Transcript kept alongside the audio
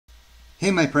Hey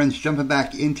my friends, jumping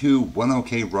back into One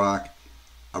OK Rock,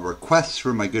 a request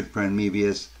from my good friend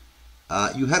Machias.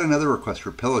 You had another request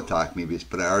for Pillow Talk, Machias,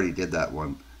 but I already did that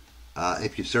one.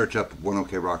 If you search up One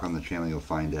OK Rock on the channel, you'll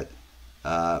find it.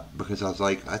 Because I was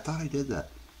like, I thought I did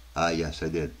that. Yes, I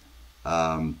did.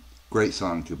 Great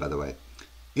song too, by the way.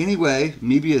 Anyway,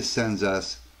 Machias sends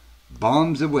us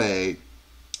Bombs Away,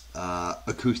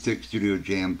 Acoustic Studio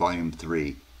Jam Volume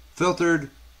 3.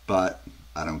 Filtered, but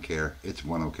I don't care. It's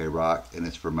One OK Rock, and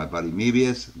it's for my buddy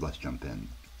Machias. Let's jump in.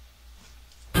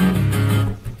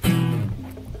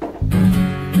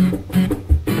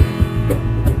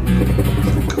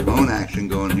 Come on, action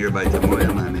going here by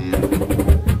Tamoya, my man.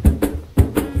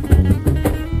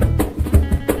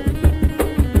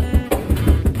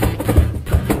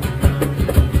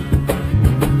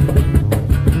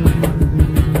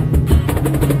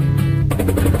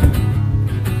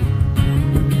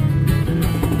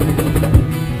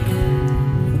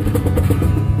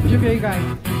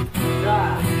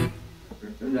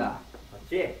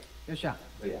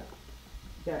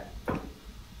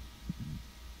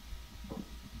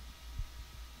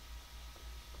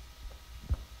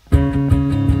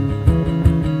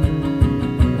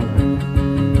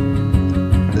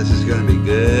 This is gonna be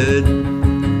good.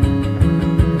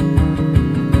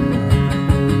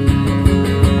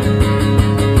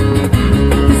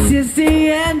 This is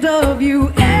the end of you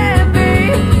and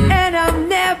me, and I'm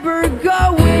never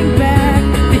going back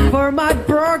before my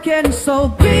broken soul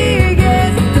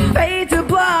begins to fade to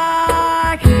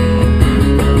black.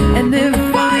 And if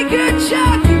I could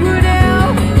shock you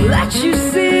now, let you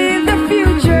see the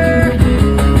future,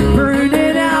 burn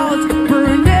it out,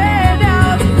 burn it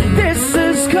out. This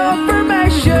is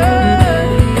confirmation.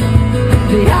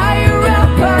 The higher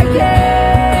up I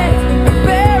get,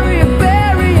 bury it,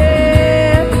 bury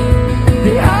it.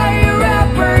 The higher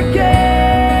up I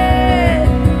get.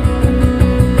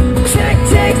 Tick,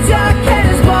 tick, tock, and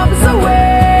his bombs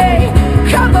away.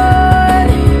 Come on,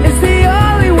 it's the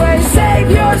only way. Save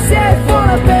yourself for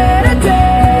a better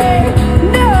day.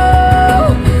 No,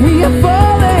 we are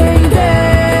falling down.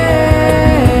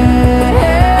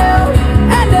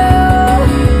 I know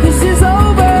this is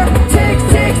over. Tick,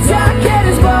 tick, tock, and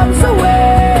his bombs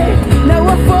away. Now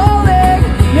we're falling,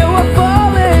 now we're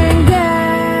falling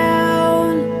down.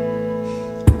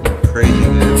 Crazy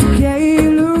good.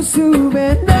 つ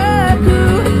めなく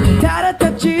た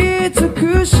だ立ち尽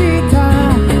くした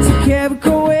叫ぶ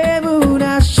声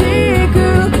虚しく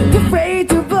The fade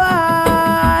to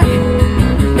black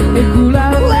えぐら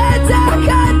れた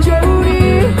感情に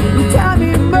痛み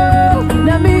も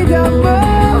涙も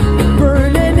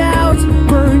Burn it out,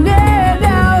 burn it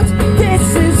out.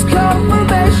 This is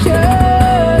confirmation.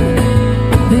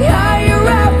 The higher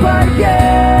up I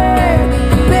get,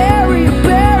 bury it,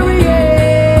 bury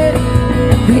it.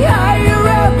 The higher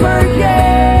up I get.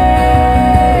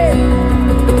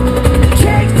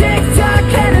 Tick, tick, tock,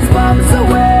 and his bombs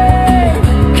away.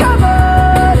 Come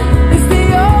on, it's the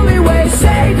only way.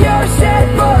 Save yourself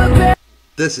for a better.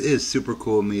 This is super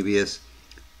cool, Machias.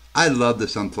 I love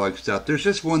this unplugged stuff. There's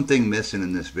just one thing missing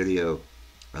in this video,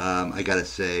 I gotta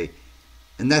say,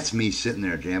 and that's me sitting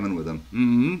there jamming with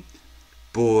him.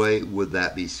 Boy, would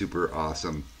that be super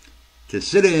awesome. To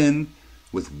sit in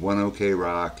with One OK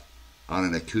Rock on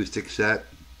an acoustic set,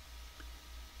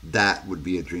 that would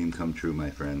be a dream come true, my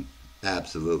friend.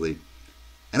 Absolutely.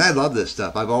 And I love this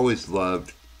stuff. I've always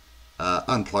loved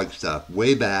unplugged stuff.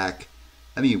 Way back,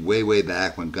 I mean way, way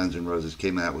back when Guns N' Roses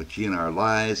came out with GNR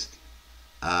Lies,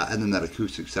 and then that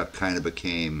acoustic stuff kind of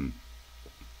became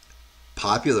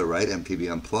popular, right? MTV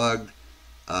Unplugged.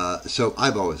 So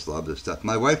I've always loved this stuff.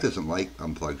 My wife doesn't like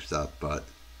unplugged stuff, but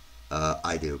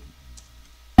I do.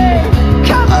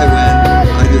 I win.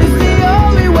 I do the It's the reaction.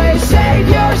 only way. Save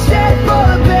yourself for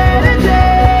a better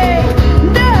day.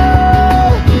 No,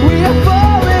 we are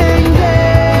falling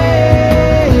down.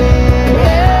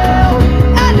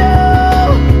 I know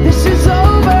this is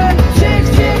over. Tick,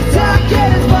 tick, tock,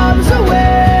 and his bombs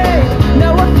away.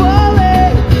 Now we're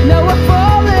falling, now we're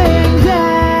falling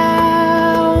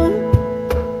down.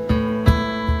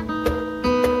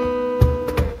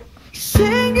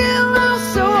 Sing it loud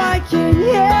so I can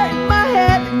hear it in my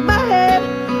head, in my head.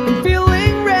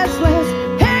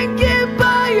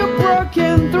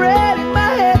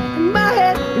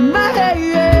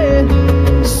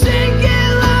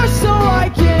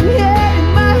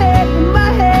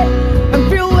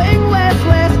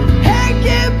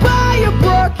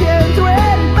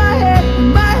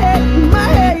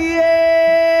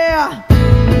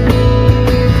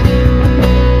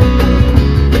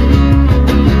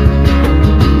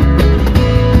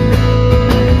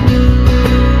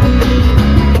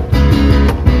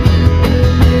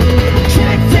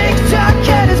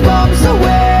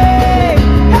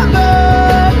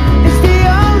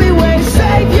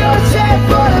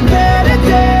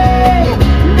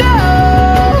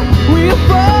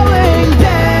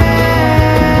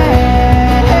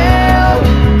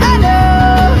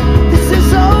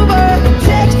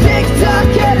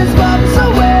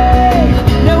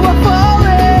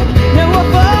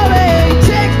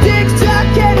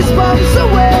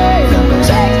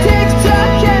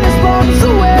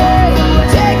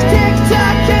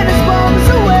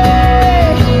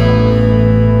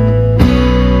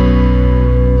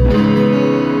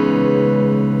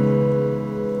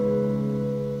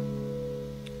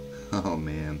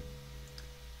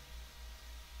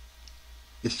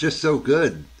 It's just so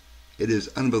good. It is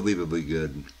unbelievably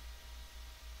good.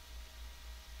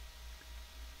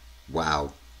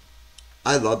 Wow.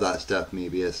 I love that stuff,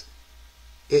 Machias.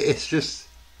 It's just,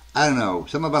 I don't know,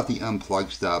 something about the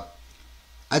unplugged stuff.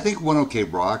 I think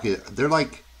 1OK Rock, they're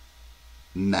like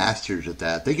masters at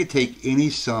that. They could take any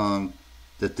song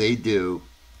that they do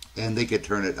and they could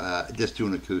turn it, just do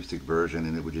an acoustic version,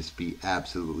 and it would just be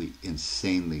absolutely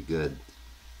insanely good.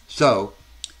 So,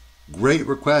 great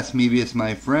request, Machias,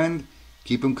 my friend.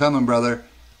 Keep them coming, brother.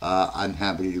 I'm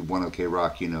happy to do 1OK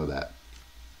Rock, you know that.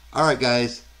 All right,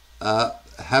 guys.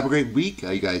 Have a great week.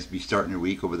 You guys be starting your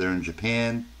week over there in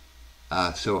Japan.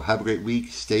 So have a great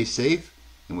week. Stay safe,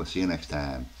 and we'll see you next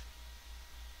time.